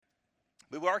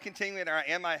But we are continuing our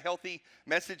Am I Healthy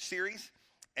message series.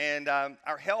 And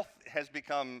our health has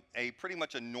become pretty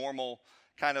much a normal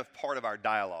kind of part of our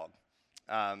dialogue.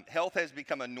 Health has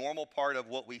become a normal part of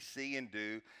what we see and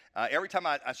do. Every time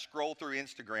I scroll through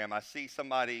Instagram, I see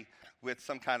somebody with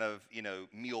some kind of,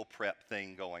 meal prep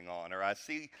thing going on. Or I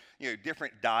see,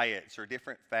 different diets or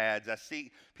different fads. I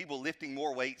see people lifting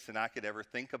more weights than I could ever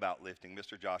think about lifting,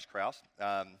 Mr. Josh Krause.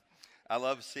 I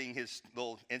love seeing his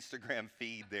little Instagram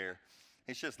feed there.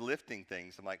 He's just lifting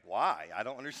things. I'm like, why? I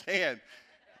don't understand.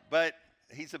 But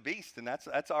he's a beast, and that's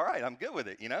all right. I'm good with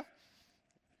it,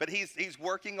 But he's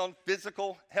working on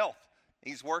physical health.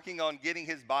 He's working on getting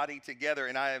his body together,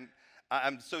 and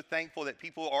I'm so thankful that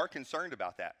people are concerned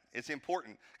about that. It's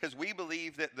important because we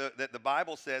believe that the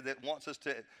Bible said that wants us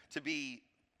to be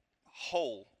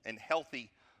whole and healthy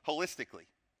holistically.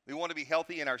 We want to be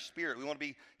healthy in our spirit. We want to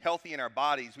be healthy in our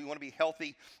bodies. We want to be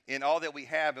healthy in all that we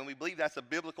have. And we believe that's a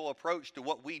biblical approach to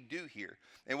what we do here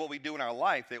and what we do in our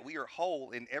life, that we are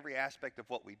whole in every aspect of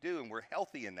what we do, and we're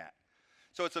healthy in that.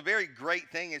 So it's a very great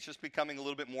thing. It's just becoming a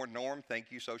little bit more norm.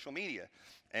 Thank you, social media.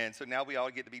 And so now we all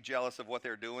get to be jealous of what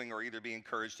they're doing or either be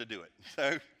encouraged to do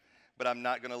it. But I'm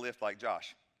not going to lift like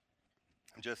Josh.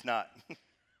 I'm just not.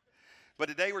 But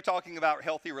today we're talking about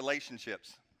healthy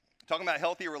relationships. Talking about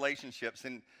healthy relationships.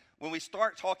 And when we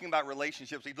start talking about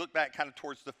relationships, we look back kind of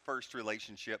towards the first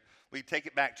relationship. We take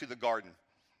it back to the garden.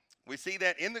 We see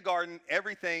that in the garden,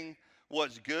 everything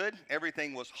was good.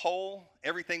 Everything was whole.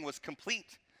 Everything was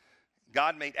complete.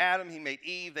 God made Adam. He made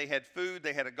Eve. They had food.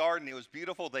 They had a garden. It was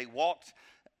beautiful. They walked,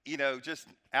 just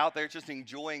out there just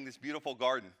enjoying this beautiful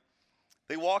garden.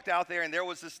 They walked out there, and there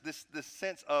was this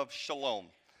sense of shalom.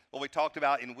 What we talked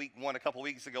about in week 1 a couple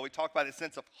weeks ago, we talked about a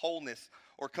sense of wholeness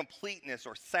or completeness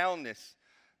or soundness,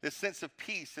 this sense of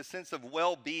peace, this sense of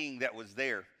well-being that was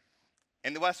there.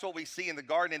 And that's what we see in the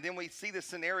garden. And then we see the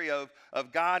scenario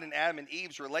of God and Adam and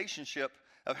Eve's relationship,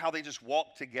 of how they just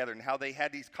walked together and how they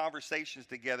had these conversations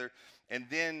together. And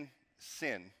then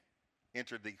sin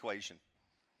entered the equation.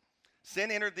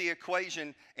 Sin entered the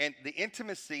equation, and the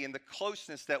intimacy and the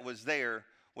closeness that was there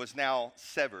was now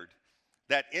severed.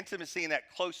 That intimacy and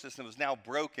that closeness was now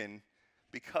broken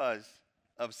because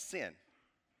of sin.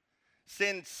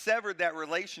 Sin severed that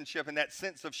relationship and that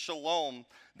sense of shalom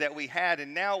that we had.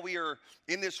 And now we are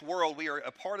in this world, we are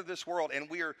a part of this world, and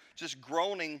we are just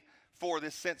groaning for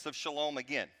this sense of shalom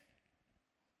again.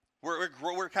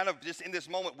 We're kind of just in this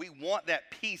moment. We want that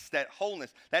peace, that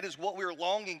wholeness. That is what we're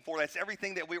longing for. That's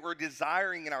everything that we were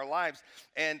desiring in our lives.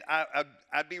 And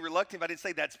I'd be reluctant if I didn't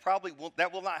say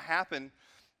that will not happen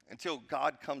until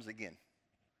God comes again.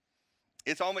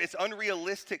 It's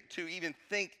unrealistic to even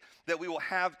think that we will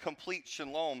have complete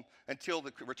shalom until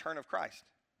the return of Christ.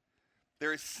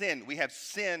 There is sin. We have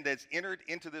sin that's entered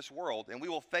into this world, and we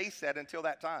will face that until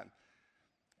that time.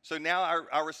 So now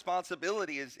our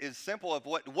responsibility is simple of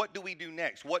what do we do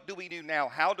next? What do we do now?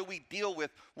 How do we deal with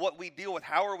what we deal with?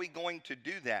 How are we going to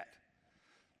do that?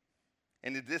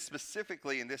 And this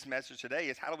specifically in this message today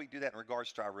is how do we do that in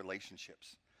regards to our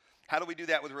relationships? How do we do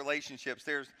that with relationships?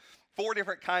 There's 4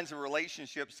 different kinds of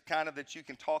relationships kind of that you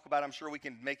can talk about. I'm sure we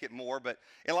can make it more, but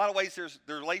in a lot of ways there's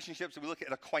the relationships that we look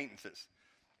at acquaintances.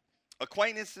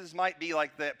 Acquaintances might be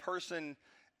like that person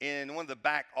in one of the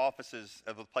back offices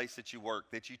of the place that you work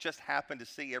that you just happen to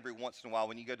see every once in a while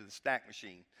when you go to the snack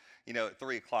machine, at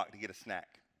 3 o'clock to get a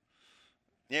snack.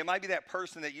 It might be that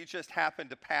person that you just happen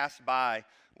to pass by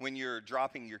when you're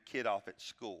dropping your kid off at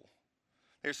school.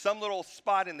 There's some little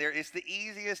spot in there. It's the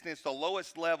easiest and it's the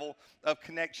lowest level of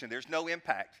connection. There's no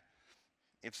impact.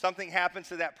 If something happens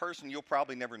to that person, you'll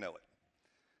probably never know it.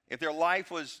 If their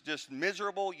life was just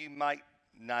miserable, you might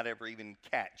not ever even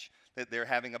catch that they're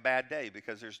having a bad day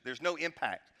because there's no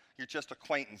impact. You're just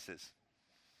acquaintances.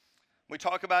 We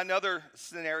talk about another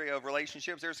scenario of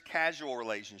relationships. There's casual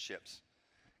relationships.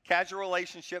 Casual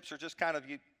relationships are just kind of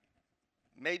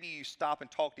maybe you stop and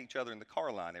talk to each other in the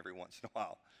car line every once in a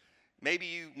while.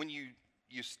 Maybe when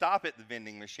you stop at the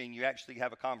vending machine, you actually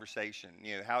have a conversation.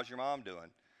 How's your mom doing?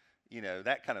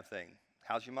 That kind of thing.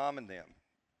 How's your mom and them?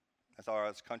 That's all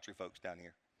us country folks down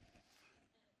here.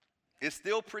 It's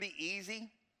still pretty easy.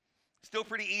 Still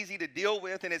pretty easy to deal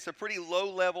with, and it's a pretty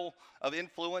low level of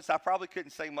influence. I probably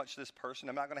couldn't say much to this person.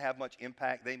 I'm not going to have much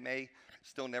impact. They may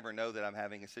still never know that I'm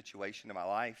having a situation in my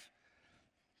life.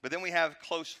 But then we have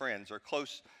close friends or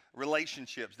close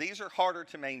relationships. These are harder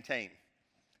to maintain.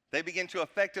 They begin to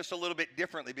affect us a little bit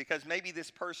differently because maybe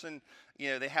this person,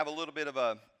 they have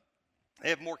they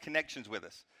have more connections with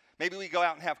us. Maybe we go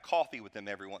out and have coffee with them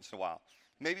every once in a while.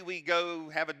 Maybe we go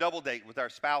have a double date with our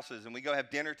spouses and we go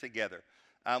have dinner together.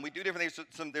 We do different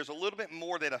things. There's a little bit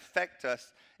more that affect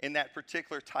us in that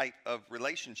particular type of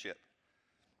relationship.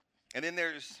 And then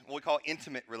there's what we call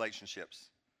intimate relationships.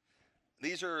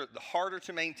 These are the harder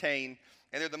to maintain,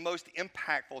 and they're the most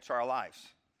impactful to our lives.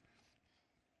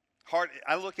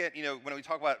 I look at, when we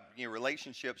talk about,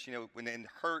 relationships, when in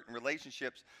hurt and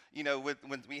relationships,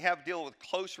 when we have deal with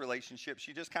close relationships,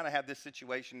 you just kind of have this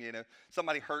situation,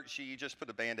 somebody hurts you, you just put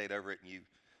a Band-Aid over it and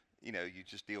you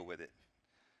just deal with it.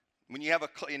 When you have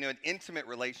an intimate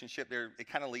relationship, it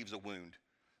kind of leaves a wound,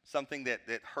 something that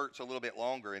hurts a little bit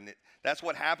longer. And that's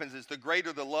what happens is the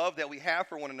greater the love that we have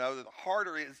for one another, the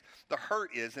harder the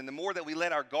hurt is. And the more that we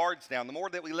let our guards down, the more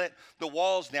that we let the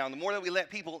walls down, the more that we let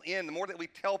people in, the more that we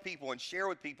tell people and share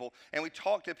with people and we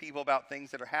talk to people about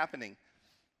things that are happening.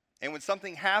 And when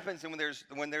something happens and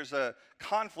when there's a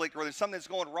conflict or there's something that's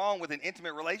going wrong with an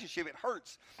intimate relationship, it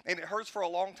hurts. And it hurts for a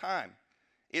long time.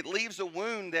 It leaves a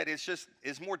wound that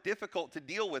is more difficult to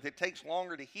deal with. It takes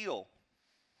longer to heal.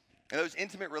 And those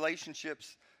intimate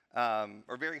relationships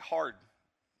are very hard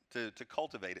to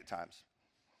cultivate at times.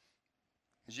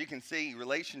 As you can see,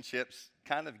 relationships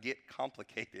kind of get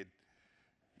complicated.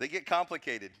 They get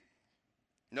complicated.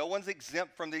 No one's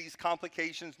exempt from these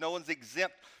complications. No one's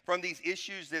exempt from these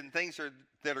issues and things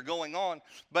that are going on.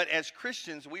 But as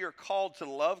Christians, we are called to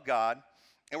love God.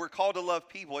 And we're called to love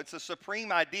people. It's a supreme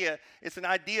idea. It's an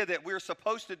idea that we're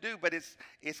supposed to do, but it's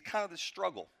kind of the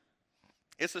struggle.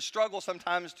 It's a struggle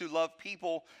sometimes to love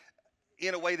people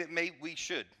in a way that we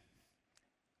should.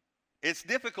 It's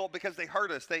difficult because they hurt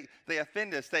us. They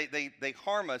offend us. They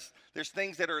harm us. There's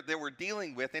things that we're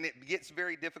dealing with, and it gets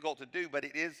very difficult to do, but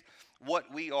it is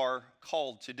what we are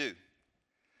called to do.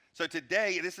 So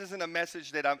today, this isn't a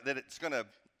message there's not going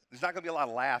to be a lot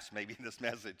of laughs maybe in this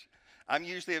message. I'm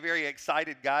usually a very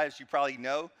excited guy, as you probably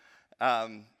know,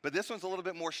 but this one's a little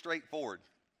bit more straightforward,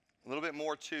 a little bit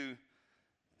more to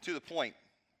the point.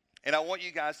 And I want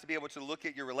you guys to be able to look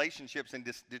at your relationships and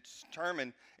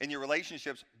determine in your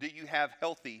relationships, do you have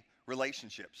healthy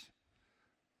relationships?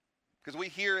 Because we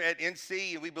here at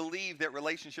NC, we believe that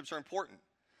relationships are important.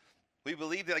 We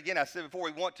believe that, again, I said before,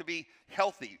 we want to be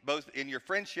healthy, both in your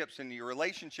friendships and your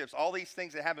relationships, all these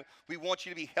things that happen. We want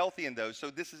you to be healthy in those. So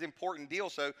this is an important deal.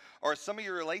 So are some of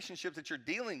your relationships that you're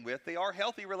dealing with, they are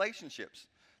healthy relationships.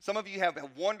 Some of you have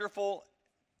wonderful,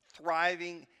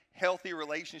 thriving, healthy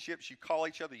relationships. You call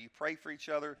each other, you pray for each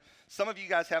other. Some of you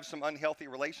guys have some unhealthy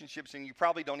relationships, and you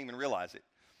probably don't even realize it.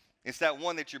 It's that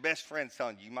one that your best friend's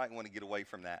telling you might want to get away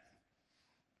from that.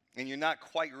 And you're not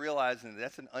quite realizing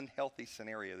that's an unhealthy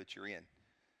scenario that you're in.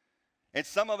 And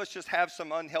some of us just have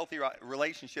some unhealthy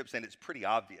relationships, and it's pretty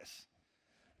obvious.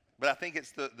 But I think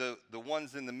it's the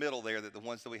ones in the middle there, the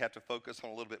ones that we have to focus on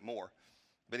a little bit more.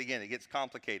 But again, it gets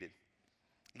complicated.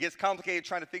 It gets complicated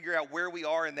trying to figure out where we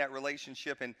are in that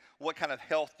relationship and what kind of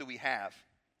health do we have.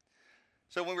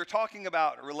 So when we're talking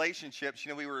about relationships,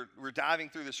 we were diving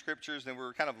through the scriptures, and we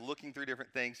were kind of looking through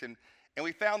different things. And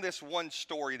we found this one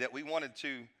story that we wanted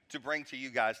to bring to you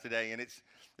guys today. And it's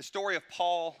the story of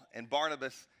Paul and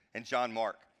Barnabas and John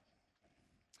Mark.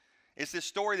 It's this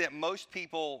story that most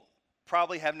people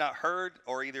probably have not heard,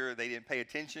 or either they didn't pay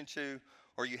attention to,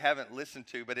 or you haven't listened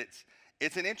to. But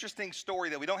it's an interesting story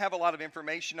that we don't have a lot of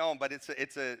information on, but it's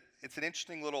an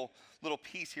interesting little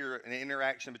piece here, an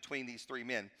interaction between these three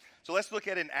men. So let's look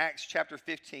at it in Acts chapter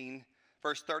 15,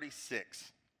 verse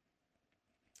 36.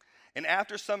 And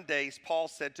after some days, Paul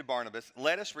said to Barnabas,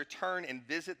 "Let us return and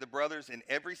visit the brothers in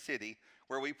every city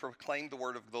where we proclaim the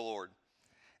word of the Lord,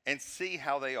 and see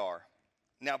how they are."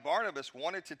 Now Barnabas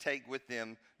wanted to take with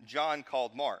them John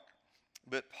called Mark,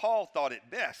 but Paul thought it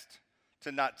best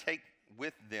to not take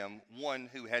with them one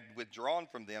who had withdrawn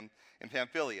from them in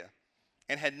Pamphylia,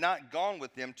 and had not gone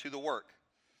with them to the work.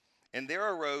 And there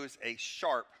arose a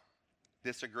sharp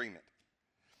disagreement,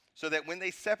 so that when they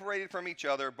separated from each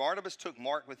other, Barnabas took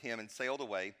Mark with him and sailed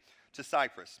away to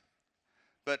Cyprus.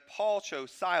 But Paul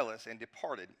chose Silas and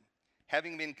departed,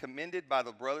 having been commended by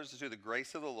the brothers to the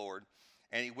grace of the Lord,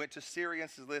 and he went to Syria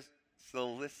and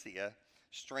Cilicia,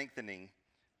 strengthening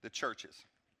the churches.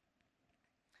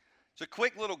 It's a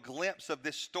quick little glimpse of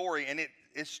this story, and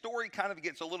this story kind of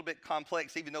gets a little bit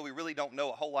complex, even though we really don't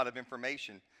know a whole lot of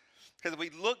information. Because if we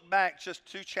look back just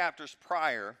 2 chapters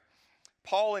prior,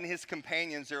 Paul and his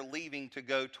companions are leaving to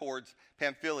go towards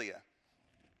Pamphylia.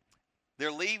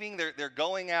 They're leaving, they're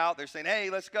going out, they're saying, "Hey,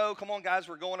 let's go, come on guys,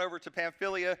 we're going over to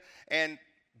Pamphylia." And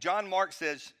John Mark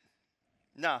says,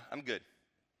 "Nah, I'm good."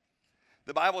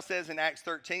 The Bible says in Acts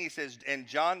 13, he says, and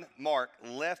John Mark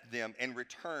left them and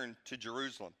returned to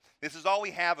Jerusalem. This is all we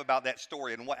have about that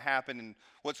story and what happened and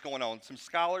what's going on. Some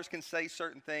scholars can say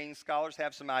certain things. Scholars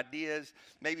have some ideas,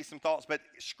 maybe some thoughts. But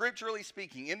scripturally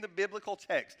speaking, in the biblical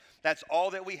text, that's all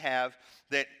that we have,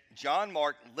 that John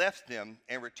Mark left them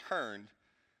and returned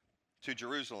to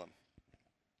Jerusalem.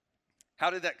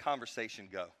 How did that conversation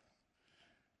go?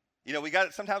 You know,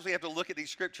 sometimes we have to look at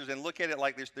these scriptures and look at it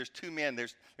like there's two men,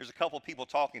 there's a couple people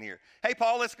talking here. Hey,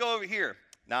 Paul, let's go over here.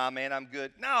 Nah, man, I'm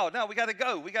good. No, we got to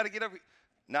go. We got to get over.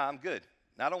 Nah, I'm good.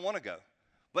 No, I don't want to go.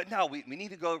 But no, we need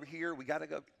to go over here. We got to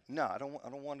go. No, I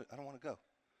don't want to go.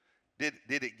 Did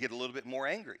it get a little bit more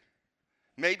angry?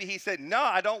 Maybe he said, no,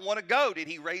 I don't want to go. Did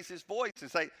he raise his voice and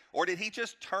say, or did he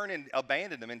just turn and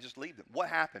abandon them and just leave them? What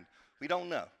happened? We don't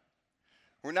know.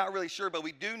 We're not really sure, but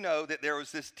we do know that there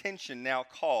was this tension now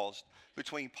caused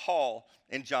between Paul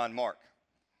and John Mark.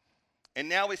 And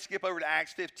now we skip over to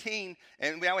Acts 15,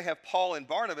 and now we have Paul and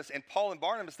Barnabas. And Paul and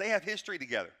Barnabas, they have history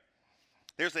together.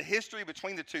 There's a history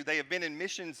between the two. They have been in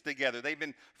missions together. They've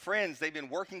been friends. They've been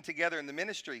working together in the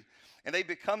ministry. And they've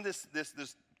become this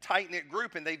tight-knit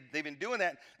group, and they've been doing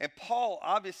that. And Paul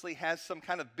obviously has some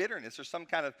kind of bitterness or some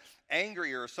kind of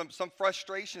angry or some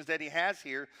frustrations that he has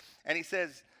here. And he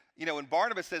says, you know, when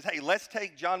Barnabas says, hey, let's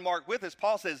take John Mark with us,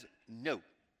 Paul says, no.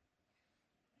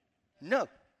 No,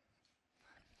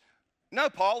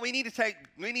 Paul, we need to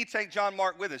take John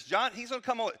Mark with us. John, he's going to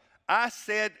come on. I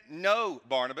said no,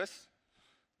 Barnabas.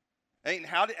 I mean,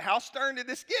 how stern did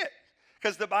this get?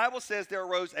 Because the Bible says there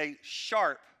arose a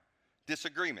sharp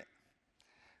disagreement.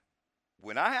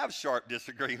 When I have sharp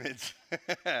disagreements,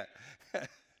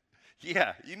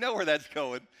 yeah, you know where that's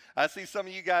going. I see some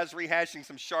of you guys rehashing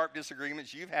some sharp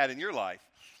disagreements you've had in your life.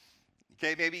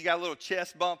 Okay, maybe you got a little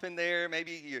chest bump in there.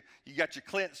 Maybe you got your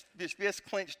fist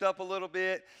clenched up a little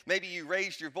bit. Maybe you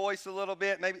raised your voice a little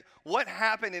bit. Maybe what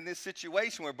happened in this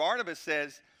situation where Barnabas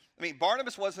says,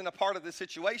 Barnabas wasn't a part of this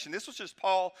situation. This was just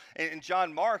Paul and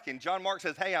John Mark. And John Mark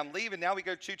says, hey, I'm leaving. Now we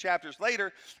go 2 chapters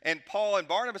later, and Paul and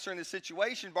Barnabas are in this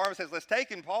situation. Barnabas says, let's take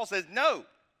him. Paul says, no.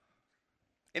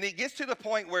 And it gets to the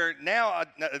point where now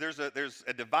there's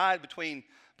a divide between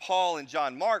Paul and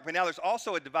John Mark, but now there's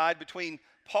also a divide between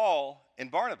Paul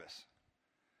and Barnabas.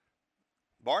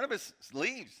 Barnabas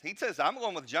leaves. He says, I'm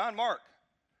going with John Mark.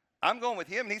 I'm going with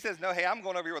him. And he says, no, hey, I'm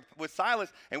going over here with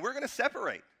Silas, and we're going to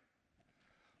separate.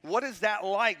 What is that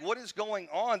like? What is going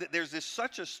on that there's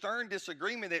such a stern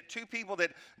disagreement that two people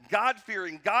that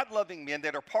God-fearing, God-loving men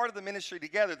that are part of the ministry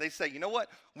together, they say, you know what?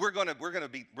 We're going to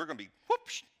be,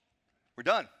 whoops, we're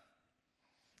done.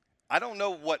 I don't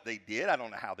know what they did. I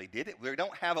don't know how they did it. We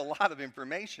don't have a lot of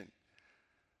information.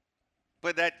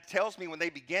 But that tells me when they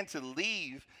began to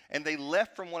leave and they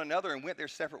left from one another and went their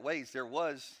separate ways, there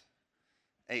was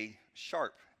a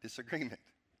sharp disagreement.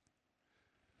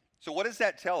 So what does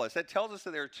that tell us? That tells us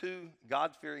that there are two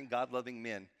God-fearing, God-loving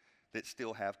men that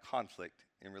still have conflict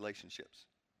in relationships.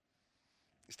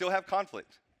 They still have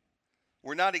conflict.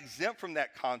 We're not exempt from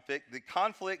that conflict. The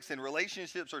conflicts in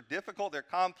relationships are difficult. They're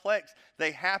complex. They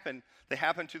happen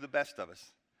to the best of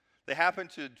us. They happen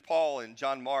to Paul and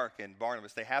John Mark and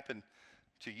Barnabas. They happen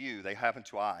to you. They happen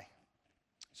to I.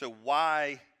 So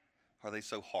why are they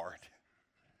so hard?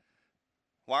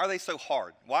 Why are they so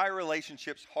hard? Why are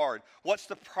relationships hard? What's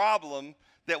the problem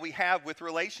that we have with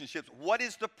relationships? What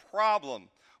is the problem?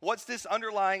 What's this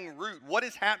underlying root? What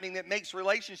is happening that makes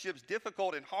relationships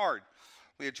difficult and hard?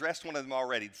 We addressed one of them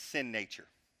already, sin nature.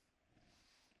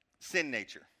 Sin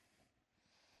nature.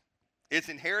 It's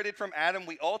inherited from Adam.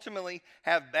 We ultimately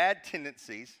have bad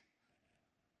tendencies.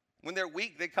 When they're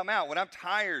weak, they come out. When I'm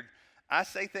tired, I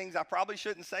say things I probably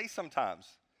shouldn't say sometimes.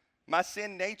 My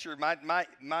sin nature,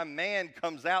 my man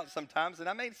comes out sometimes, and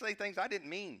I may say things I didn't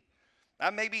mean.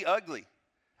 I may be ugly.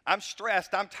 I'm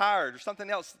stressed. I'm tired, or something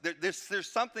else. There's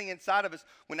something inside of us.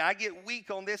 When I get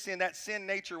weak on this end, that sin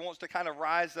nature wants to kind of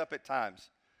rise up at times.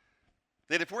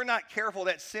 That if we're not careful,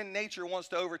 that sin nature wants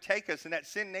to overtake us, and that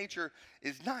sin nature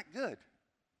is not good.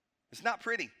 It's not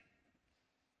pretty.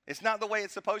 It's not the way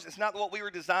it's supposed to. It's not what we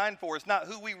were designed for. It's not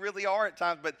who we really are at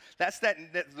times, but that's that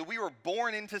we were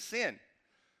born into sin.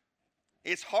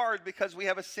 It's hard because we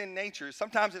have a sin nature.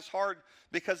 Sometimes it's hard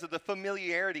because of the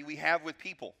familiarity we have with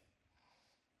people.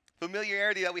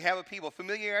 Familiarity that we have with people.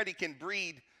 Familiarity can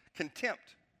breed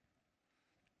contempt.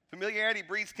 Familiarity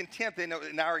breeds contempt,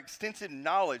 and our extensive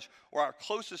knowledge or our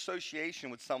close association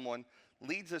with someone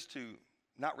leads us to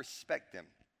not respect them,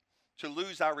 to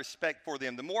lose our respect for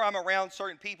them. The more I'm around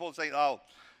certain people and say, oh,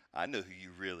 I know who you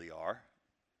really are.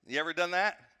 You ever done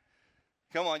that?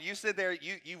 Come on, you sit there,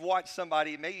 you watch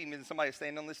somebody, maybe even somebody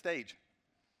standing on the stage.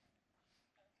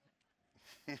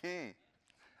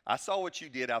 I saw what you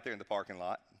did out there in the parking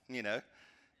lot, you know.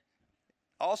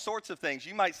 All sorts of things.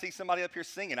 You might see somebody up here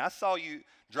singing. I saw you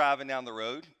driving down the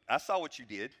road. I saw what you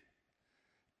did.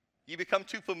 You become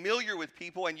too familiar with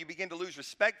people and you begin to lose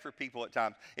respect for people at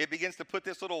times. It begins to put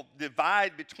this little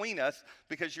divide between us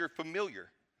because you're familiar.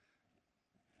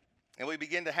 And we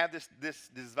begin to have this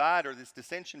divide or this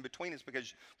dissension between us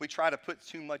because we try to put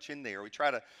too much in there. We try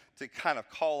to kind of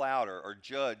call out or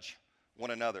judge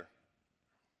one another.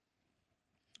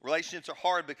 Relationships are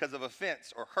hard because of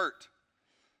offense or hurt.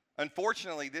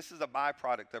 Unfortunately, this is a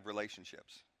byproduct of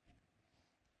relationships.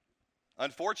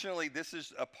 Unfortunately, this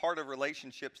is a part of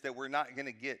relationships that we're not going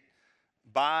to get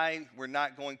by. We're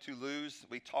not going to lose.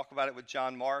 We talk about it with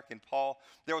John Mark and Paul.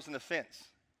 There was an offense.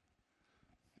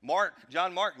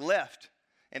 John Mark left,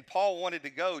 and Paul wanted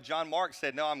to go. John Mark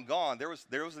said, no, I'm gone. There was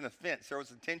an offense. There was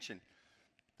a tension.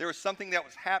 There was something that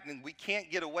was happening. We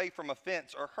can't get away from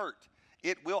offense or hurt.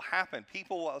 It will happen.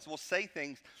 People will say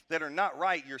things that are not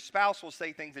right. Your spouse will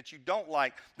say things that you don't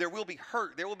like. There will be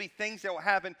hurt. There will be things that will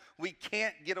happen. We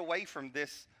can't get away from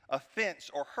this offense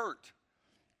or hurt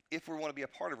if we want to be a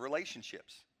part of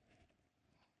relationships.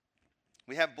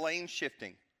 We have blame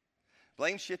shifting.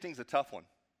 Blame shifting is a tough one.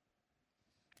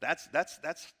 That's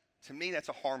to me, that's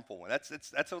a harmful one. That's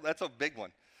a big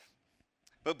one.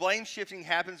 But blame shifting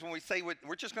happens when we say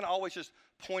we're just going to always just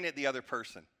point at the other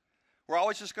person. We're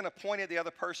always just going to point at the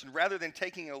other person rather than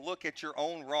taking a look at your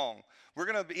own wrong. We're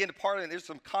going to be in a part of it, and there's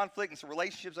some conflict and some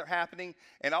relationships are happening,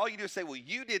 and all you do is say, well,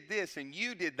 you did this, and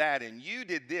you did that, and you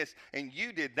did this, and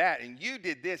you did that, and you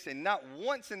did this, and not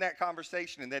once in that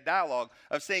conversation, in that dialogue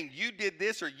of saying you did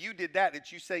this or you did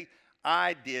that you say,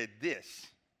 I did this.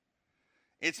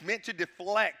 It's meant to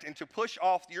deflect and to push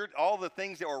off all the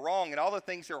things that were wrong and all the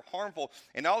things that were harmful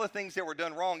and all the things that were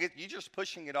done wrong. You're just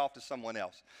pushing it off to someone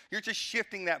else. You're just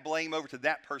shifting that blame over to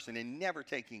that person and never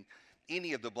taking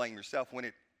any of the blame yourself when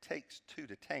it takes two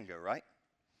to tango, right?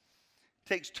 It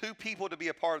takes two people to be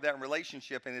a part of that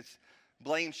relationship, and it's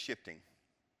blame shifting.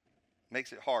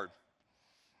 Makes it hard.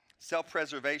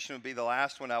 Self-preservation would be the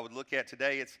last one I would look at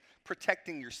today. It's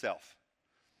protecting yourself.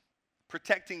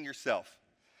 Protecting yourself.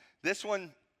 This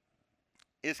one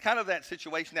is kind of that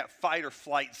situation, that fight or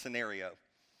flight scenario.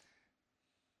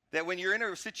 That when you're in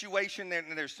a situation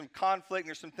and there's some conflict and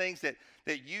there's some things that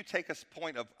you take a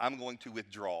point of, I'm going to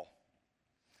withdraw.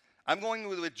 I'm going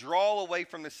to withdraw away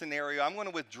from the scenario. I'm going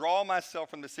to withdraw myself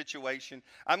from the situation.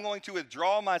 I'm going to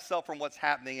withdraw myself from what's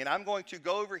happening. And I'm going to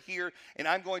go over here and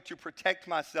I'm going to protect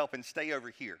myself and stay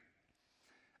over here.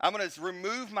 I'm going to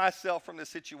remove myself from the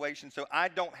situation so I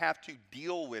don't have to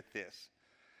deal with this.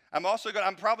 I'm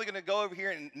probably going to go over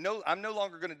here and I'm no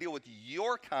longer going to deal with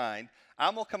your kind.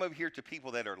 I'm going to come over here to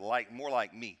people that are more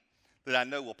like me, that I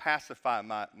know will pacify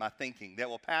my thinking, that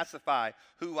will pacify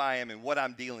who I am and what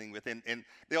I'm dealing with, and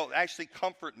they'll actually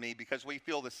comfort me because we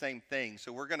feel the same thing.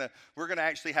 So we're gonna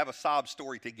actually have a sob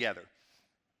story together.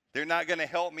 They're not going to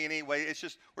help me in any way.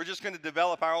 We're just going to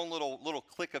develop our own little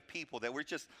clique of people that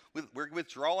we're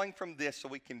withdrawing from this so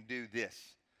we can do this.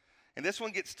 And this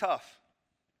one gets tough.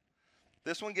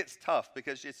 This one gets tough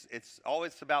because it's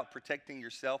always about protecting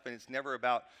yourself, and it's never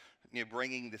about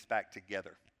bringing this back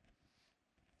together.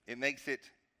 It makes it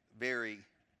very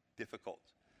difficult.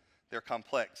 They're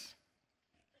complex.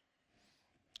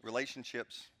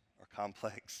 Relationships are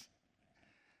complex.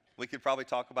 We could probably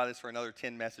talk about this for another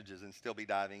 10 messages and still be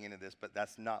diving into this, but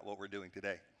that's not what we're doing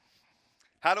today.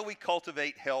 How do we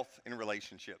cultivate health in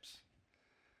relationships?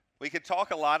 We could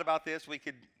talk a lot about this. We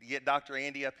could get Dr.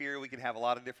 Andy up here. We could have a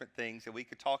lot of different things, and we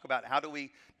could talk about how do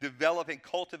we develop and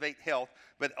cultivate health.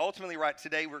 But ultimately, right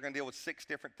today, we're going to deal with 6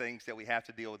 different things that we have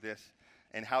to deal with this,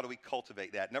 and how do we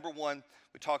cultivate that. Number 1,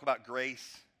 we talk about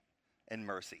grace and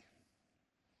mercy.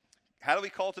 How do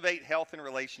we cultivate health in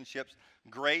relationships?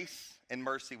 Grace and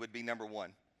mercy would be number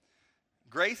 1.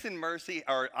 Grace and mercy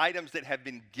are items that have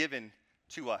been given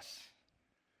to us.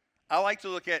 I like to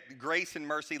look at grace and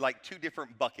mercy like 2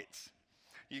 different buckets.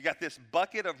 You got this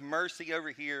bucket of mercy over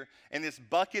here and this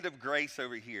bucket of grace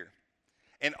over here.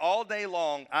 And all day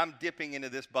long, I'm dipping into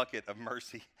this bucket of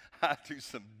mercy. I do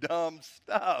some dumb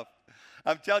stuff.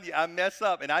 I'm telling you, I mess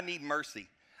up and I need mercy.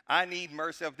 I need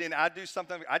mercy. Then I do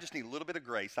something, I just need a little bit of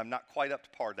grace. I'm not quite up to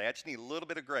par today. I just need a little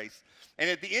bit of grace. And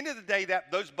at the end of the day,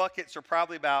 those buckets are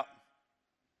probably about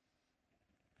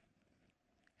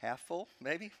half full,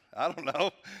 maybe? I don't know.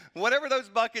 Whatever those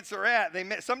buckets are at,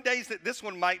 some days that this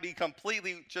one might be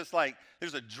completely just like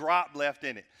there's a drop left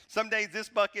in it. Some days this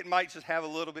bucket might just have a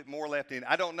little bit more left in it.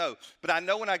 I don't know. But I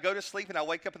know when I go to sleep and I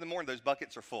wake up in the morning, those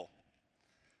buckets are full.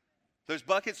 Those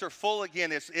buckets are full again.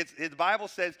 The Bible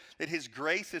says that his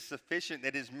grace is sufficient,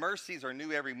 that his mercies are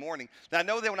new every morning. Now, I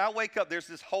know that when I wake up, there's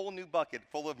this whole new bucket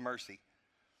full of mercy.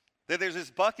 That there's this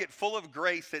bucket full of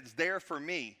grace that's there for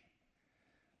me.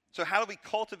 So how do we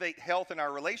cultivate health in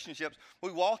our relationships?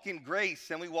 We walk in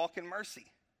grace and we walk in mercy.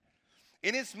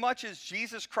 Inasmuch as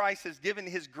Jesus Christ has given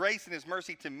his grace and his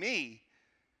mercy to me,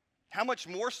 how much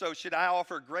more so should I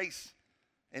offer grace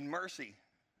and mercy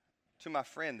to my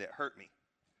friend that hurt me?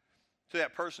 To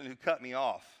that person who cut me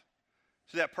off,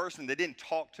 to that person that didn't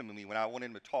talk to me when I wanted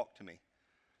him to talk to me,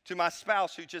 to my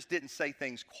spouse who just didn't say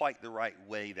things quite the right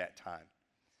way that time.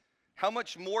 How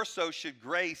much more so should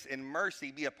grace and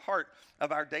mercy be a part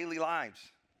of our daily lives?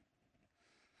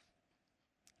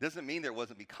 Doesn't mean there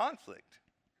wasn't be conflict.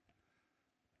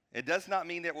 It does not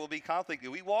mean there will be conflict.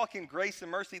 If we walk in grace and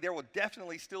mercy, there will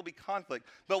definitely still be conflict,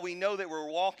 but we know that we're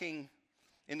walking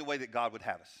in the way that God would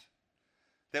have us.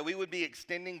 That we would be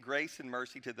extending grace and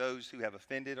mercy to those who have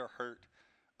offended or hurt,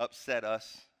 upset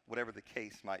us, whatever the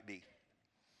case might be.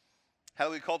 How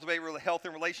do we cultivate health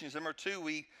in relationships? Number two,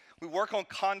 we work on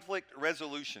conflict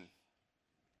resolution.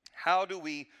 How do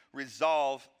we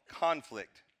resolve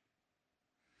conflict?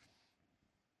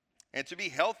 And to be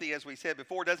healthy, as we said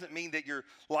before, doesn't mean that your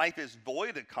life is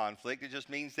void of conflict. It just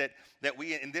means that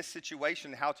we, in this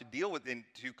situation, how to deal with and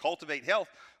to cultivate health,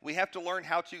 we have to learn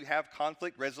how to have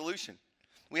conflict resolution.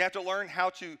 We have to learn how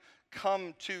to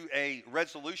come to a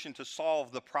resolution to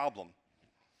solve the problem.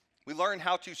 We learn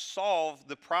how to solve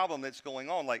the problem that's going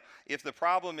on. Like if the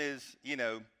problem is,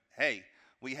 hey,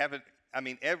 we haven't,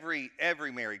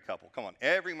 every married couple, come on,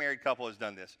 every married couple has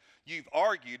done this. You've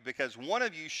argued because one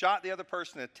of you shot the other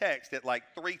person a text at like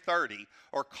 3:30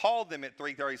 or called them at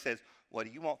 3:30 and says, what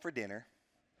do you want for dinner?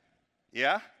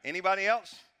 Yeah? Anybody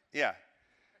else? Yeah.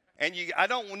 And I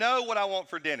don't know what I want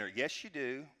for dinner. Yes, you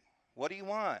do. What do you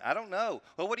want? I don't know.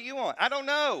 Well, what do you want? I don't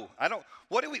know.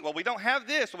 Well, we don't have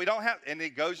this. We don't have, and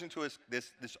it goes into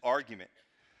this argument.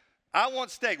 I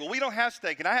want steak. Well, we don't have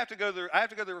steak, and I have to go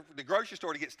to the grocery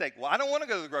store to get steak. Well, I don't want to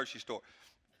go to the grocery store.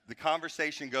 The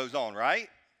conversation goes on, right?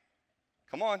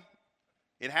 Come on.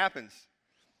 It happens.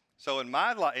 So in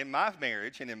my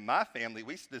marriage and in my family,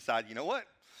 we decide, you know what?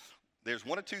 There's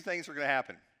one of two things are going to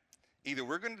happen. Either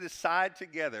we're going to decide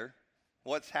together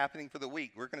what's happening for the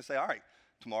week. We're going to say, all right,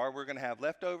 tomorrow we're going to have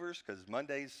leftovers because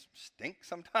Mondays stink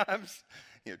sometimes.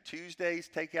 Tuesdays,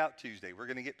 take out Tuesday. We're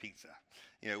going to get pizza.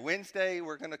 Wednesday,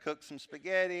 we're going to cook some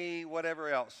spaghetti, whatever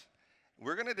else.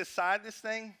 We're going to decide this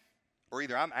thing, or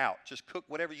either I'm out. Just cook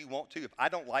whatever you want to. If I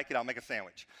don't like it, I'll make a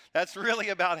sandwich. That's really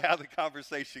about how the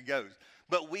conversation goes.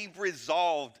 But we've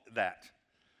resolved that.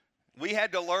 We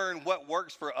had to learn what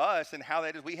works for us and how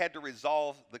that is. We had to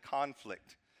resolve the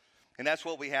conflict. And that's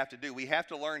what we have to do. We have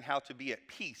to learn how to be at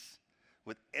peace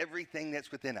with everything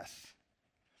that's within us.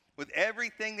 With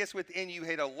everything that's within you, you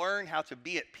had to learn how to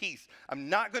be at peace. I'm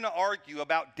not going to argue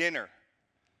about dinner.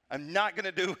 I'm not going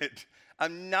to do it.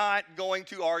 I'm not going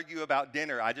to argue about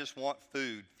dinner. I just want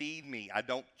food. Feed me. I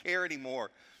don't care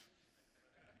anymore.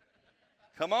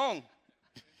 Come on.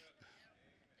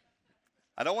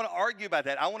 I don't want to argue about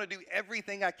that. I want to do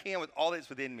everything I can with all that's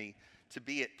within me to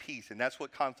be at peace. And that's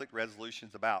what conflict resolution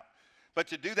is about. But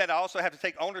to do that, I also have to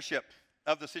take ownership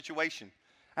of the situation.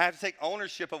 I have to take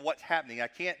ownership of what's happening. I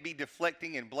can't be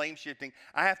deflecting and blame shifting.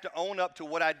 I have to own up to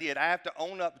what I did. I have to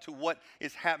own up to what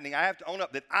is happening. I have to own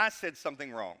up that I said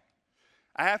something wrong.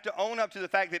 I have to own up to the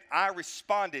fact that I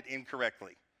responded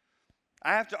incorrectly.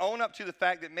 I have to own up to the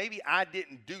fact that maybe I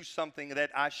didn't do something that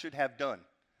I should have done.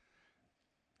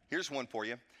 Here's one for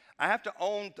you. I have to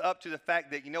own up to the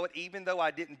fact that, even though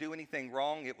I didn't do anything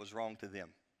wrong, it was wrong to them.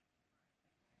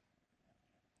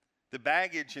 The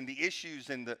baggage and the issues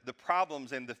and the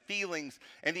problems and the feelings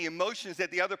and the emotions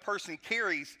that the other person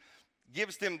carries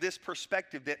gives them this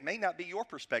perspective that may not be your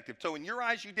perspective. So in your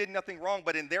eyes, you did nothing wrong,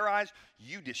 but in their eyes,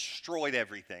 you destroyed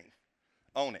everything.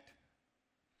 Own it.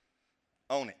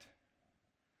 Own it.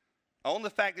 Own the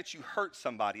fact that you hurt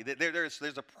somebody, that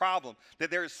there's a problem,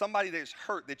 that there is somebody that's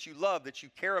hurt, that you love, that you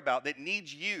care about, that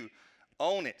needs you.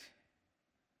 Own it.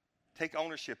 Take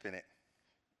ownership in it.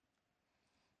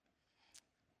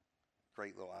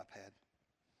 Great little iPad.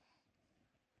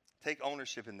 Take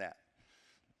ownership in that.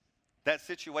 That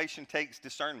situation takes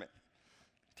discernment.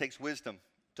 It takes wisdom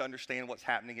to understand what's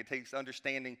happening. It takes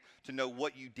understanding to know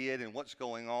what you did and what's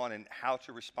going on and how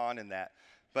to respond in that.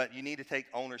 But you need to take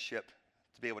ownership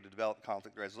to be able to develop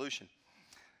conflict resolution.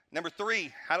 Number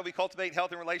 3, how do we cultivate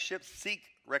healthy relationships? Seek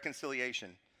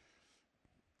reconciliation.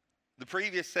 The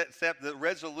previous step, the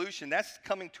resolution, that's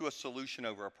coming to a solution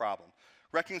over a problem.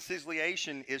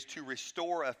 Reconciliation is to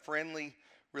restore a friendly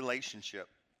relationship,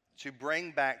 to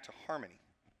bring back to harmony.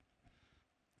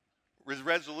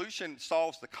 Resolution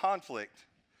solves the conflict,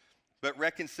 but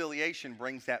reconciliation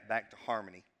brings that back to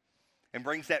harmony and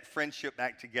brings that friendship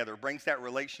back together, brings that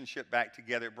relationship back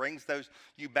together, it brings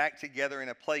you back together in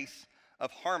a place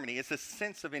of harmony. It's a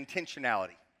sense of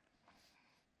intentionality.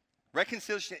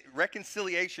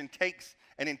 Reconciliation takes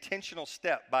an intentional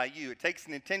step by you. It takes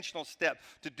an intentional step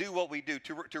to do what we do,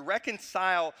 to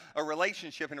reconcile a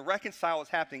relationship and to reconcile what's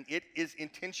happening. It is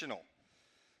intentional.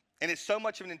 And it's so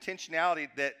much of an intentionality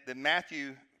that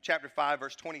Matthew chapter 5,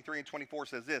 verse 23 and 24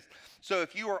 says this. So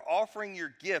if you are offering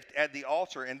your gift at the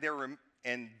altar and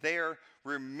there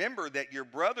remember that your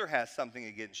brother has something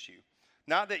against you,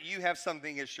 not that you have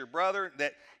something against your brother,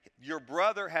 that your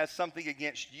brother has something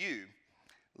against you,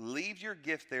 leave your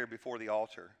gift there before the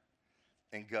altar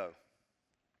and go.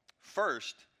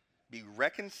 First, be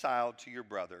reconciled to your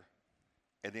brother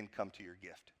and then come to your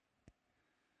gift.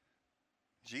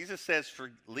 Jesus says,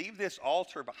 leave this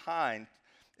altar behind.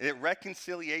 That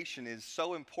reconciliation is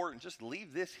so important. Just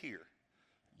leave this here.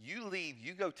 You leave,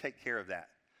 you go take care of that.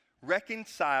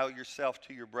 Reconcile yourself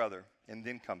to your brother and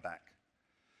then come back.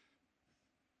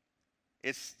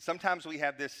 Sometimes we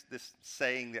have this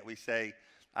saying that we say,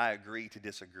 I agree to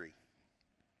disagree.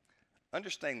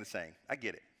 Understand the saying. I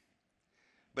get it.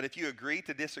 But if you agree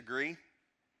to disagree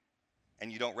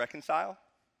and you don't reconcile,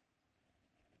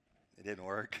 it didn't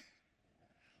work.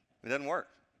 It doesn't work.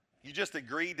 You just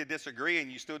agreed to disagree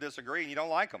and you still disagree and you don't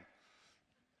like them.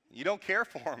 You don't care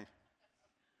for them.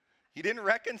 You didn't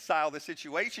reconcile the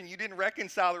situation. You didn't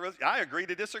reconcile the I agree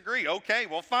to disagree. Okay,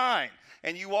 well, fine.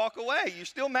 And you walk away. You're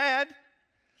still mad.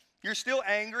 You're still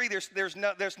angry. There's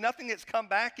nothing that's come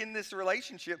back in this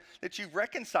relationship that you've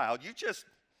reconciled. You just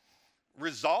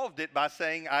resolved it by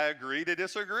saying, I agree to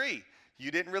disagree.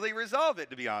 You didn't really resolve it,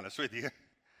 to be honest with you.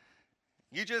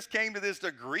 You just came to this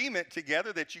agreement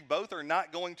together that you both are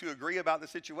not going to agree about the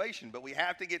situation, but we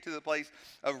have to get to the place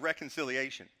of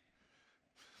reconciliation.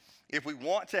 If we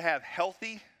want to have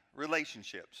healthy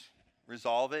relationships,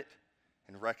 resolve it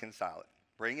and reconcile it.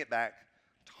 Bring it back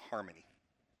to harmony.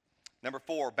 Number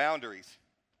 4, boundaries.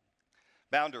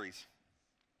 Boundaries.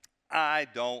 I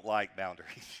don't like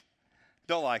boundaries.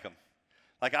 Don't like them.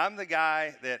 Like, I'm the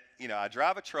guy that, I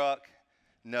drive a truck.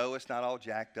 No, it's not all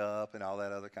jacked up and all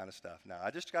that other kind of stuff. No, I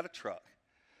just got a truck.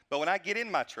 But when I get in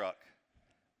my truck,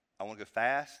 I want to go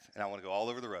fast and I want to go all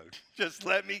over the road. Just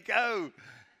let me go.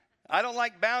 I don't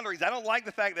like boundaries. I don't like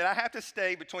the fact that I have to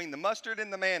stay between the mustard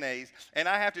and the mayonnaise and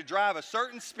I have to drive a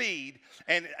certain speed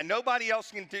and nobody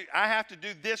else can do. I have to do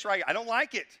this right. I don't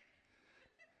like it.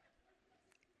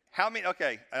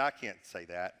 Okay, I can't say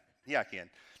that. Yeah, I can.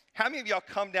 How many of y'all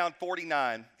come down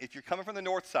 49 if you're coming from the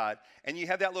north side and you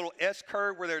have that little S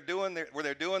curve where they're doing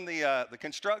the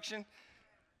construction?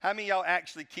 How many of y'all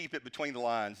actually keep it between the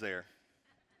lines there?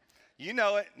 You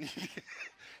know it.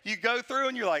 You go through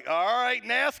and you're like, all right,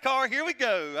 NASCAR, here we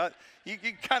go. You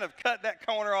kind of cut that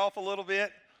corner off a little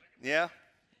bit. Yeah.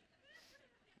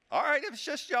 All right, if it's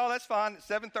just y'all, that's fine. At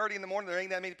 7:30 in the morning, there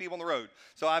ain't that many people on the road.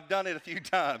 So I've done it a few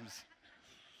times.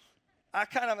 I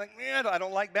kind of like, man, I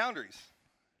don't like boundaries.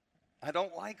 I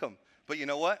don't like them. But you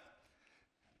know what?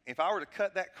 If I were to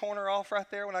cut that corner off right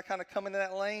there when I kind of come into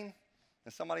that lane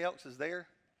and somebody else is there,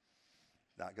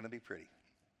 not going to be pretty.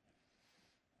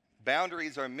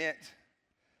 Boundaries are meant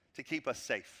to keep us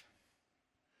safe.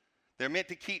 They're meant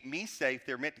to keep me safe.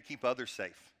 They're meant to keep others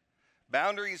safe.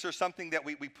 Boundaries are something that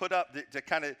we put up to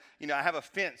kind of, I have a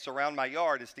fence around my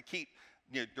yard. It's to keep,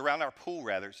 around our pool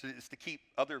rather. So it's to keep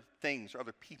other things or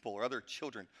other people or other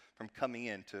children from coming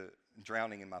in to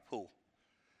drowning in my pool.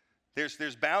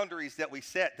 There's boundaries that we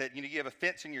set that, you have a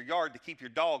fence in your yard to keep your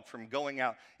dog from going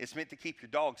out. It's meant to keep your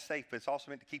dog safe, but it's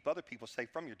also meant to keep other people safe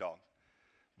from your dog.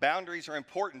 Boundaries are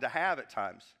important to have at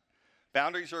times.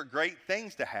 Boundaries are great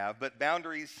things to have, but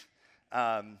boundaries,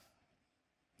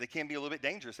 they can be a little bit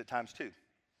dangerous at times too.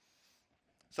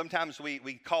 Sometimes we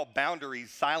call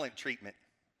boundaries silent treatment.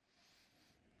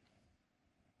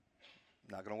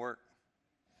 Not going to work.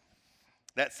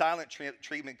 That silent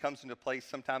treatment comes into place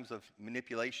sometimes of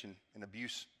manipulation and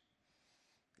abuse.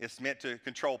 It's meant to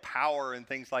control power and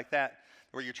things like that,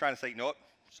 where you're trying to say, you know what,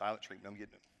 silent treatment, I'm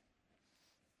getting it.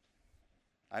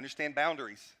 I understand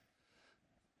boundaries,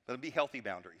 but it'll be healthy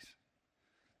boundaries.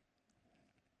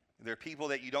 There are people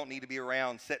that you don't need to be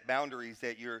around. Set boundaries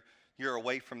that you're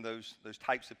away from those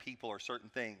types of people or certain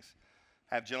things.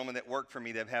 I have gentlemen that work for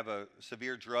me that have a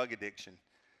severe drug addiction.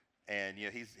 And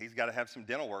he's got to have some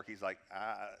dental work. He's like,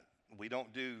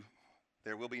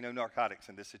 there will be no narcotics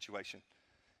in this situation.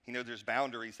 He knows there's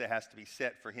boundaries that has to be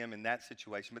set for him in that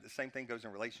situation, but the same thing goes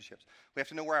in relationships. We have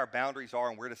to know where our boundaries are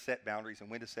and where to set boundaries and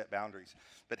when to set boundaries,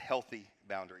 but healthy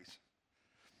boundaries.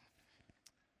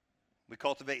 We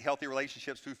cultivate healthy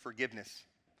relationships through forgiveness.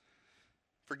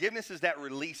 Forgiveness is that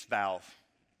release valve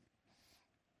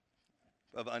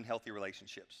of unhealthy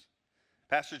relationships.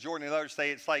 Pastor Jordan and others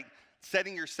say it's like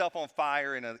setting yourself on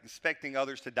fire and expecting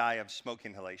others to die of smoke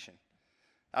inhalation.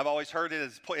 I've always heard it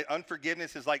as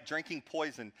unforgiveness is like drinking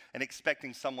poison and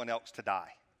expecting someone else to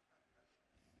die.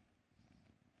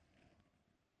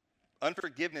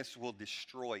 Unforgiveness will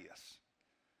destroy us.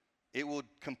 It will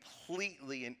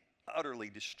completely and utterly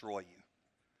destroy you.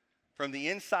 From the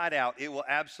inside out, it will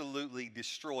absolutely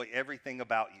destroy everything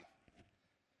about you.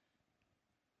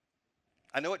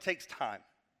 I know it takes time.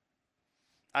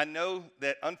 I know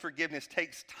that unforgiveness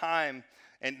takes time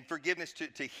and forgiveness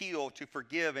to heal, to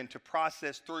forgive, and to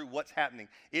process through what's happening.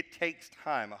 It takes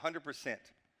time, 100%.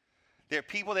 There are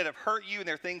people that have hurt you, and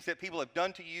there are things that people have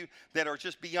done to you that are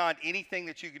just beyond anything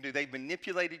that you can do. They've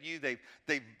manipulated you. They've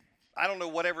I don't know,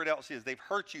 whatever it else is. They've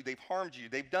hurt you. They've harmed you.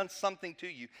 They've done something to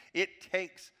you. It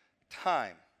takes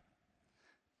time.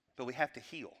 But we have to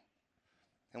heal,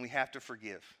 and we have to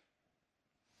forgive.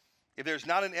 If there's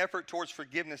not an effort towards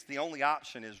forgiveness, the only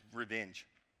option is revenge.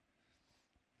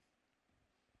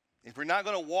 If we're not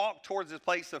going to walk towards this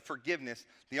place of forgiveness,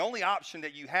 the only option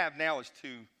that you have now is to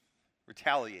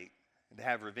retaliate and to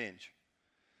have revenge.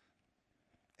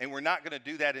 And we're not going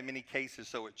to do that in many cases,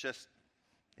 so it just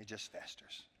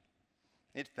festers.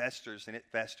 It festers and it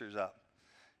festers up.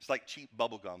 It's like cheap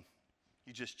bubble gum.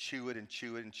 You just chew it and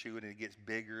chew it and chew it, and it gets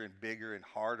bigger and bigger and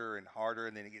harder,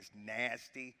 and then it gets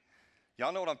nasty.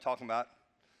 Y'all know what I'm talking about.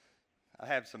 I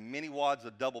have some mini wads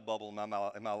of double bubble in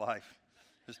my life.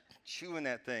 Just chewing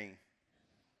that thing.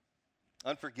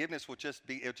 Unforgiveness will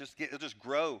it'll just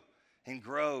grow and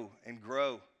grow and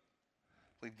grow.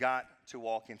 We've got to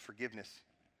walk in forgiveness.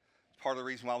 It's part of the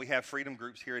reason why we have freedom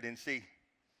groups here at NC.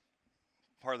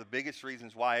 Part of the biggest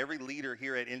reasons why every leader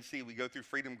here at NC, we go through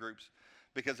freedom groups,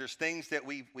 because there's things that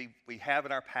we have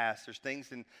in our past. There's things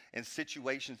and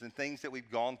situations and things that we've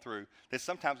gone through that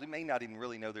sometimes we may not even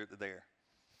really know they're there.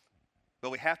 But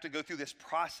we have to go through this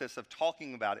process of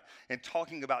talking about it and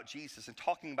talking about Jesus and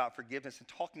talking about forgiveness and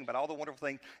talking about all the wonderful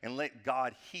things, and let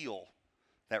God heal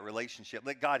that relationship.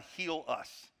 Let God heal us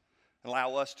and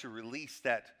allow us to release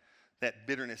that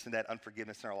bitterness and that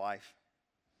unforgiveness in our life.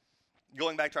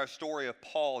 Going back to our story of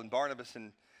Paul and Barnabas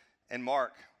and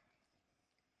Mark,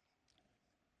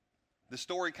 the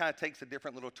story kind of takes a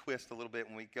different little twist a little bit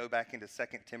when we go back into 2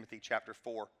 Timothy chapter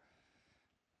 4.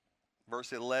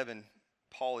 Verse 11,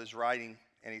 Paul is writing,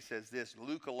 and he says this: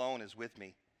 Luke alone is with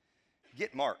me.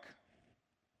 Get Mark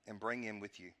and bring him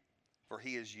with you, for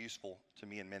he is useful to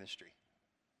me in ministry.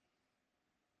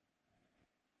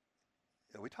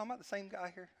 Are we talking about the same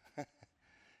guy here?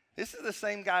 This is the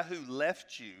same guy who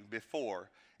left you before,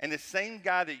 and the same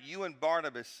guy that you and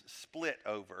Barnabas split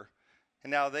over, and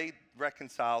now they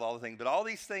reconciled all the things. But all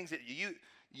these things that you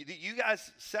guys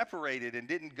separated and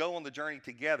didn't go on the journey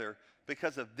together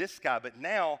because of this guy. But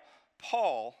now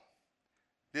Paul,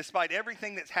 despite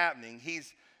everything that's happening,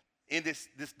 he's in this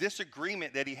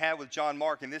disagreement that he had with John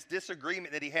Mark, and this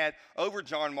disagreement that he had over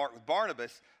John Mark with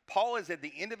Barnabas. Paul is at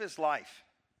the end of his life.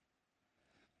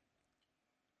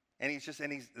 And he's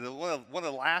one of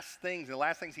the last things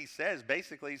he says,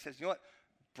 basically, he says, you know what?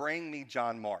 Bring me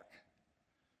John Mark,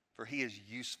 for he is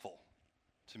useful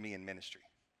to me in ministry.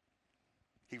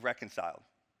 He reconciled.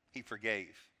 He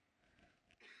forgave.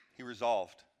 He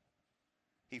resolved.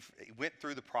 He went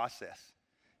through the process.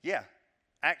 Yeah,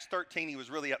 Acts 13, he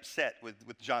was really upset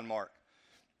with John Mark.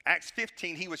 Acts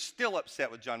 15, he was still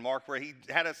upset with John Mark, where he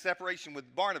had a separation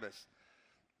with Barnabas.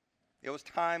 It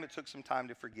took some time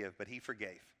to forgive, but he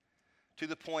forgave. To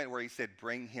the point where he said,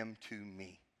 bring him to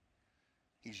me.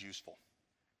 He's useful.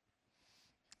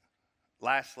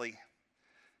 Lastly,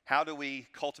 how do we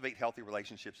cultivate healthy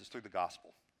relationships? It's through the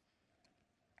gospel.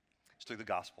 It's through the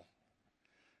gospel.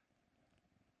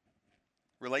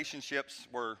 Relationships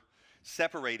were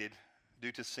separated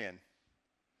due to sin.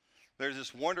 There's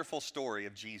this wonderful story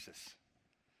of Jesus,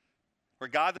 where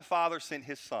God the Father sent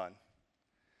his Son,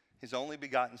 his only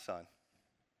begotten Son,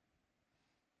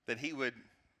 that he would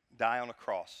die on a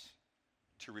cross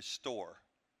to restore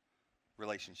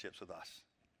relationships with us.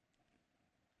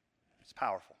 It's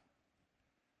powerful.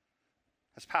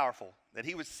 It's powerful that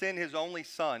he would send his only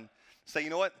Son, say, you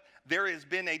know what? There has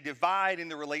been a divide in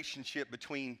the relationship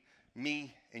between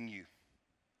me and you.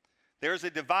 There's a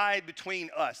divide between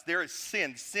us. There is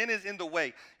sin. Sin is in the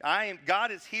way.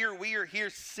 God is here. We are here.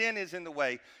 Sin is in the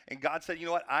way. And God said, you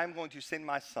know what? I'm going to send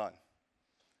my Son,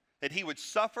 that he would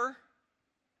suffer,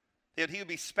 that he would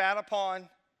be spat upon,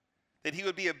 that he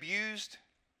would be abused,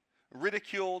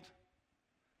 ridiculed,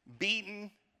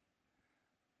 beaten,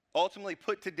 ultimately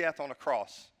put to death on a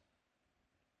cross,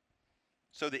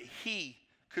 so that he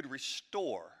could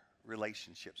restore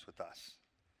relationships with us.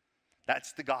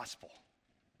 That's the gospel.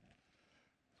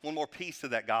 One more piece to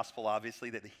that gospel, obviously,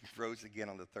 that he rose again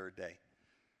on the third day.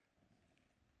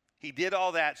 He did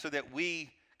all that so that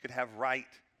we could have right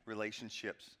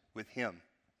relationships with him.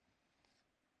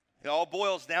 It all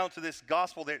boils down to this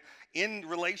gospel that in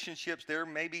relationships there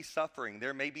may be suffering,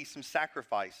 there may be some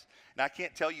sacrifice. And I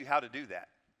can't tell you how to do that.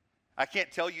 I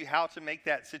can't tell you how to make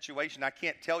that situation. I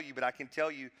can't tell you, but I can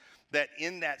tell you that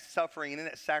in that suffering and in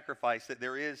that sacrifice that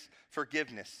there is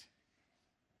forgiveness,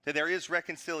 that there is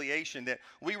reconciliation, that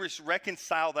we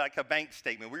reconcile like a bank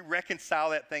statement. We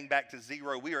reconcile that thing back to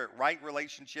zero. We are at right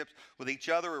relationships with each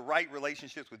other, or right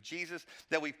relationships with Jesus,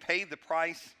 that we paid the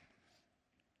price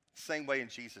the same way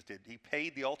as Jesus did. He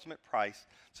paid the ultimate price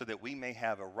so that we may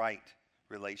have a right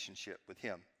relationship with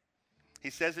him. He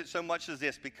says it so much as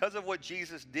this: because of what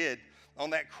Jesus did on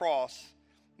that cross,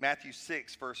 Matthew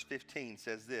 6, verse 15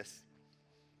 says this: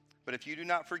 but if you do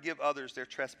not forgive others their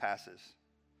trespasses,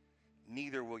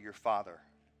 neither will your Father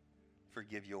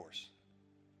forgive yours.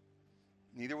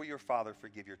 Neither will your Father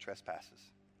forgive your trespasses.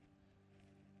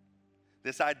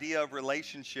 This idea of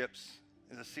relationships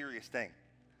is a serious thing.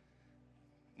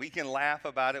 We can laugh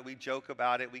about it, we joke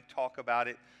about it, we talk about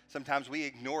it. Sometimes we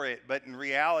ignore it, but in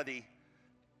reality,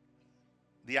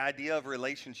 the idea of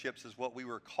relationships is what we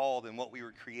were called and what we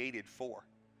were created for.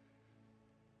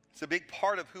 It's a big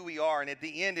part of who we are, and at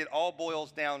the end, it all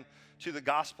boils down to the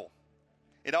gospel.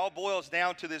 It all boils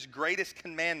down to this greatest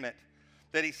commandment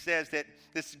that he says, that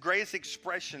this greatest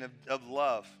expression of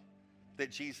love that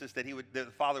the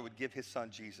Father would give his son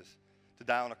Jesus to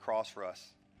die on a cross for us.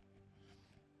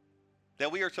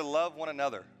 That we are to love one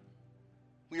another.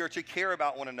 We are to care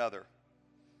about one another.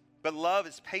 But love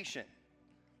is patient.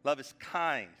 Love is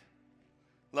kind.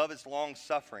 Love is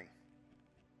long-suffering.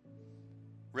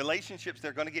 Relationships,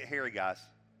 they're going to get hairy, guys.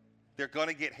 They're going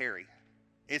to get hairy.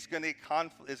 It's going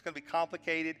to be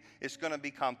complicated. It's going to be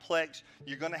complex.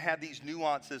 You're going to have these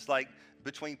nuances like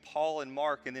between Paul and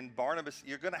Mark and then Barnabas.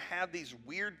 You're going to have these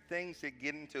weird things that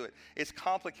get into it. It's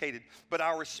complicated. But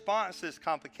our response to this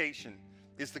complication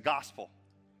is the gospel.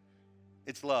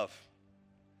 It's love.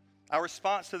 Our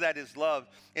response to that is love.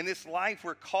 In this life,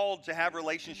 we're called to have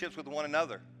relationships with one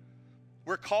another.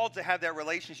 We're called to have that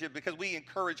relationship because we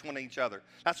encourage one each other.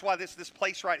 That's why this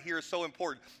place right here is so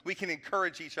important. We can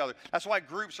encourage each other. That's why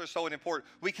groups are so important.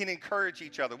 We can encourage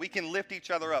each other. We can lift each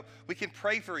other up. We can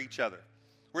pray for each other.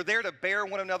 We're there to bear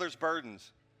one another's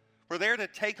burdens. We're there to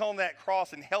take on that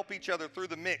cross and help each other through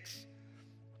the mix.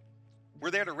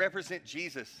 We're there to represent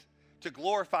Jesus, to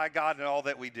glorify God in all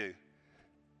that we do.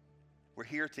 We're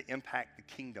here to impact the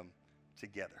kingdom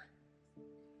together.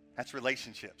 That's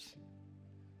relationships.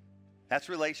 That's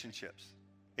relationships.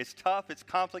 It's tough, it's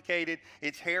complicated,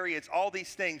 it's hairy, it's all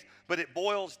these things, but it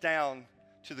boils down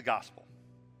to the gospel.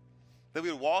 That we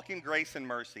would walk in grace and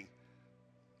mercy.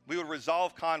 We would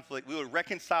resolve conflict. We would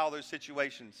reconcile those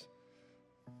situations.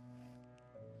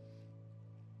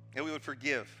 And we would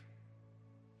forgive.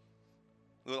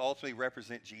 We would ultimately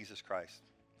represent Jesus Christ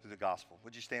through the gospel.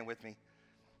 Would you stand with me?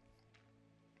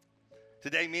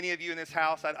 Today, many of you in this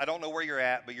house, I don't know where you're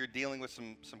at, but you're dealing with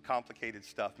some complicated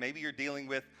stuff. Maybe you're dealing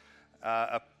with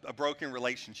a broken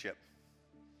relationship.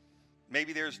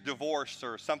 Maybe there's divorce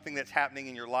or something that's happening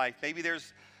in your life. Maybe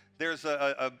there's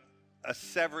a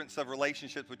severance of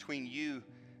relationships between you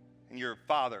and your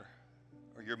father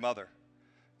or your mother.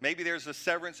 Maybe there's a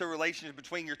severance of relationship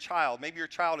between your child. Maybe your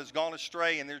child has gone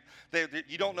astray and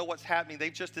you don't know what's happening.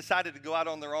 They've just decided to go out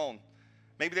on their own.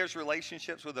 Maybe there's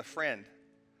relationships with a friend,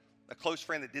 a close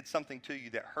friend that did something to you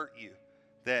that hurt you,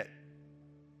 that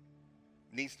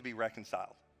needs to be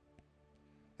reconciled,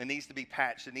 that needs to be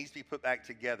patched, that needs to be put back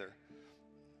together.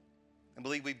 I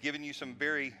believe we've given you some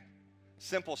very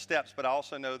simple steps, but I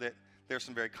also know that there's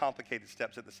some very complicated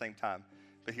steps at the same time.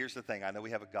 But here's the thing. I know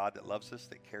we have a God that loves us,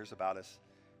 that cares about us,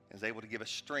 and is able to give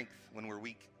us strength when we're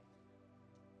weak.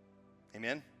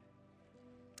 Amen?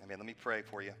 Amen. Let me pray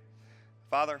for you.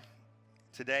 Father,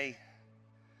 today,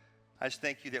 I just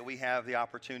thank you that we have the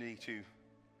opportunity to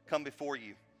come before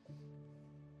you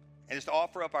and just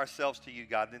offer up ourselves to you,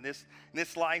 God. In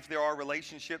this life, there are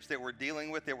relationships that we're dealing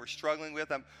with, that we're struggling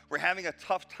with. We're having a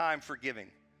tough time forgiving.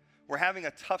 We're having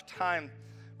a tough time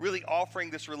really offering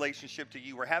this relationship to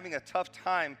you. We're having a tough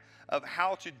time of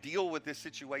how to deal with this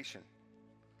situation.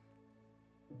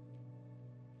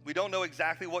 We don't know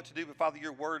exactly what to do, but Father,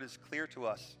 your word is clear to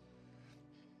us.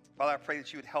 Father, I pray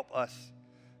that you would help us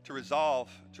to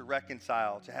resolve, to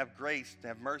reconcile, to have grace, to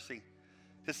have mercy,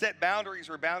 to set boundaries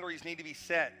where boundaries need to be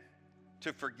set,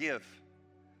 to forgive,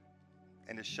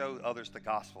 and to show others the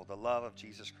gospel, the love of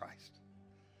Jesus Christ.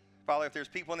 Father, if there's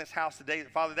people in this house today,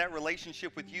 Father, that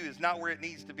relationship with you is not where it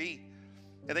needs to be.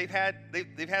 And they've had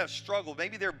a struggle.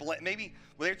 Maybe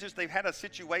they've had a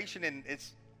situation, and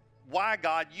it's, why,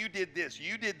 God, you did this.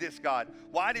 You did this, God.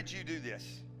 Why did you do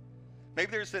this?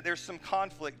 Maybe there's some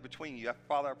conflict between you.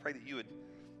 Father, I pray that you would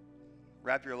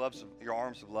wrap your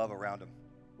arms of love around them.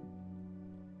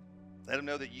 Let them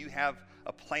know that you have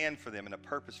a plan for them and a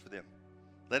purpose for them.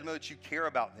 Let them know that you care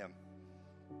about them.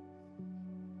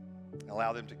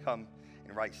 Allow them to come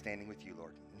in right standing with you,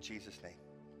 Lord. In Jesus' name,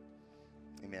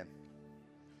 amen.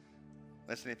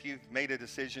 Listen, if you've made a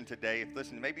decision today,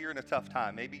 maybe you're in a tough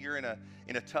time. Maybe you're in a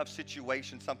tough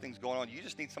situation. Something's going on. You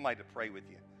just need somebody to pray with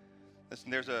you.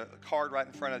 Listen, there's a card right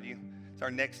in front of you. It's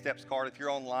our Next Steps card. If you're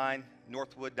online,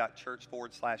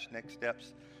 northwood.church/Next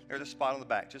Steps, there's a spot on the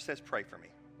back. It just says, pray for me.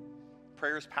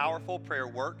 Prayer is powerful. Prayer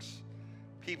works.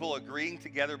 People agreeing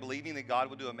together, believing that God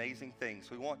will do amazing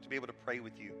things. We want to be able to pray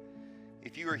with you.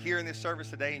 If you are here in this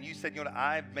service today and you said, you know what,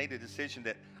 I've made a decision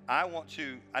that I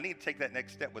need to take that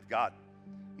next step with God.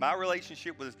 My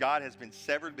relationship with God has been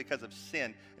severed because of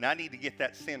sin, and I need to get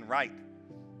that sin right.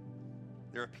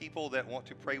 There are people that want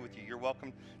to pray with you. You're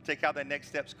welcome to take out that Next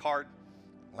Steps card.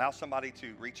 Allow somebody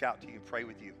to reach out to you and pray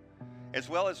with you. As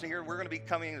well as here, we're going to be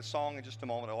coming in a song in just a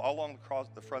moment. All along across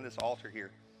the front of this altar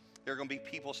here, there are going to be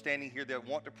people standing here that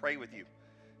want to pray with you.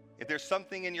 If there's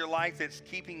something in your life that's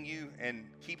keeping you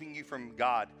from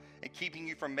God and keeping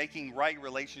you from making right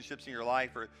relationships in your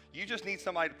life, or you just need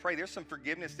somebody to pray, there's some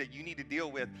forgiveness that you need to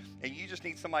deal with, and you just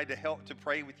need somebody to help to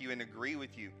pray with you and agree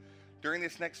with you. During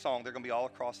this next song, they're going to be all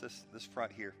across this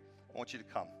front here. I want you to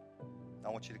come. I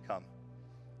want you to come.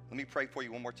 Let me pray for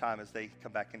you one more time as they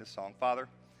come back into song. Father,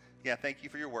 thank you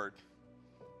for your word.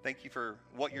 Thank you for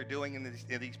what you're doing in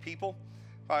these people.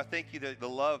 Father, thank you the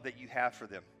love that you have for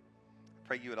them. I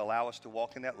pray you would allow us to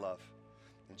walk in that love.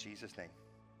 In Jesus' name.